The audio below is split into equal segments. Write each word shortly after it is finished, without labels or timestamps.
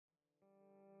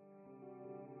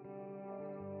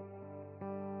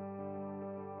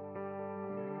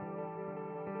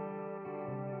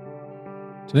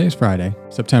Today is Friday,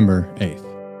 September 8th.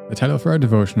 The title for our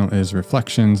devotional is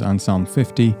Reflections on Psalm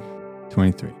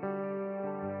 50:23.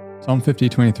 Psalm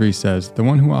 50:23 says, "The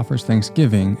one who offers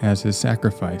thanksgiving as his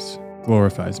sacrifice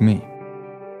glorifies me."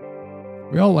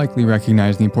 We all likely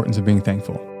recognize the importance of being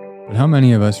thankful, but how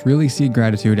many of us really see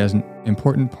gratitude as an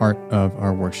important part of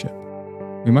our worship?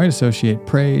 We might associate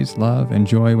praise, love, and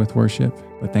joy with worship,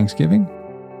 but thanksgiving?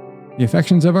 The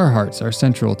affections of our hearts are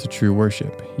central to true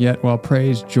worship. Yet, while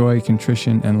praise, joy,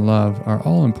 contrition, and love are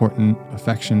all important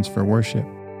affections for worship,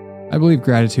 I believe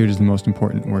gratitude is the most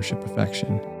important worship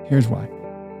affection. Here's why.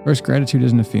 First, gratitude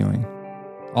isn't a feeling.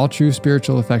 All true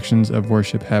spiritual affections of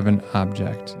worship have an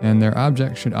object, and their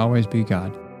object should always be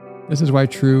God. This is why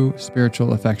true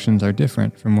spiritual affections are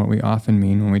different from what we often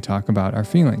mean when we talk about our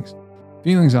feelings.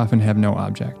 Feelings often have no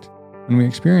object. When we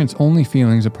experience only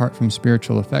feelings apart from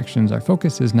spiritual affections, our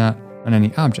focus is not on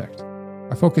any object.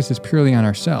 Our focus is purely on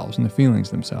ourselves and the feelings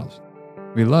themselves.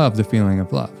 We love the feeling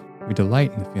of love. We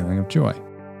delight in the feeling of joy.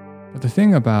 But the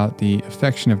thing about the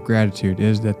affection of gratitude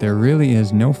is that there really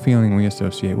is no feeling we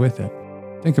associate with it.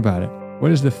 Think about it.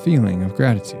 What is the feeling of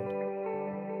gratitude?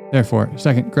 Therefore,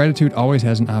 second, gratitude always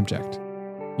has an object.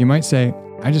 You might say,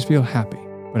 I just feel happy,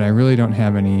 but I really don't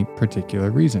have any particular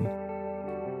reason.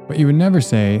 But you would never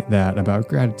say that about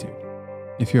gratitude.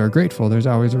 If you are grateful, there's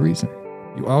always a reason.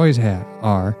 You always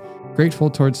are grateful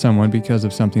towards someone because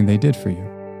of something they did for you,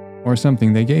 or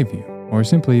something they gave you, or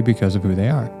simply because of who they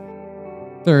are.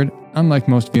 Third, unlike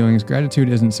most feelings, gratitude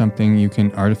isn't something you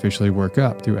can artificially work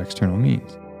up through external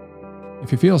means.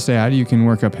 If you feel sad, you can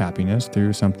work up happiness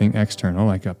through something external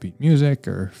like upbeat music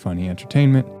or funny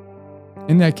entertainment.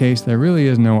 In that case, there really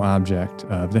is no object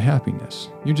of the happiness.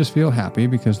 You just feel happy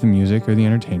because the music or the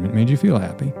entertainment made you feel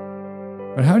happy.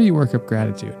 But how do you work up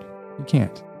gratitude? You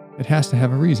can't. It has to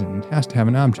have a reason. It has to have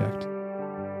an object.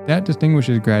 That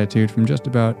distinguishes gratitude from just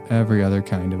about every other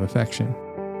kind of affection.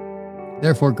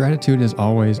 Therefore, gratitude is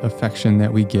always affection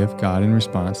that we give God in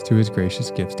response to His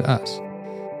gracious gifts to us.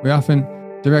 We often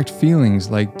direct feelings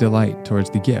like delight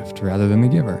towards the gift rather than the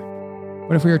giver.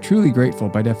 But if we are truly grateful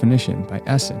by definition, by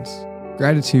essence,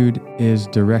 gratitude is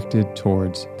directed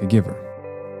towards the giver.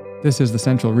 This is the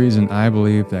central reason I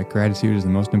believe that gratitude is the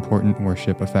most important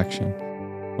worship affection.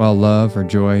 While love or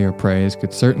joy or praise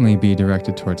could certainly be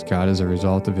directed towards God as a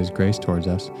result of His grace towards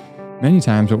us, many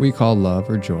times what we call love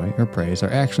or joy or praise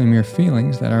are actually mere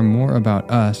feelings that are more about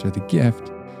us or the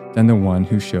gift than the one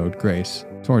who showed grace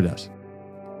toward us.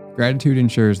 Gratitude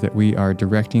ensures that we are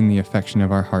directing the affection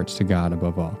of our hearts to God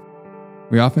above all.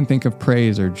 We often think of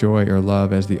praise or joy or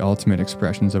love as the ultimate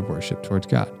expressions of worship towards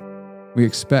God. We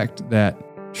expect that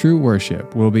true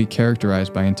worship will be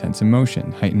characterized by intense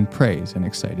emotion, heightened praise, and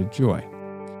excited joy.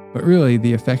 But really,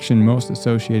 the affection most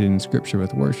associated in Scripture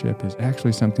with worship is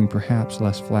actually something perhaps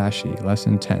less flashy, less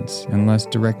intense, and less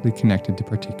directly connected to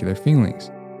particular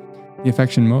feelings. The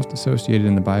affection most associated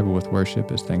in the Bible with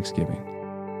worship is thanksgiving.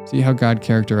 See how God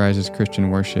characterizes Christian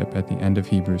worship at the end of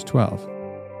Hebrews 12.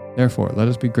 Therefore, let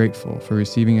us be grateful for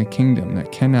receiving a kingdom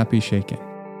that cannot be shaken,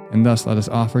 and thus let us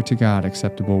offer to God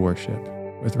acceptable worship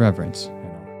with reverence and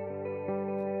awe.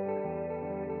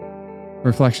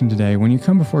 Reflection today: when you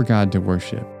come before God to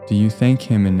worship, do you thank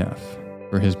Him enough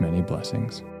for His many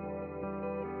blessings?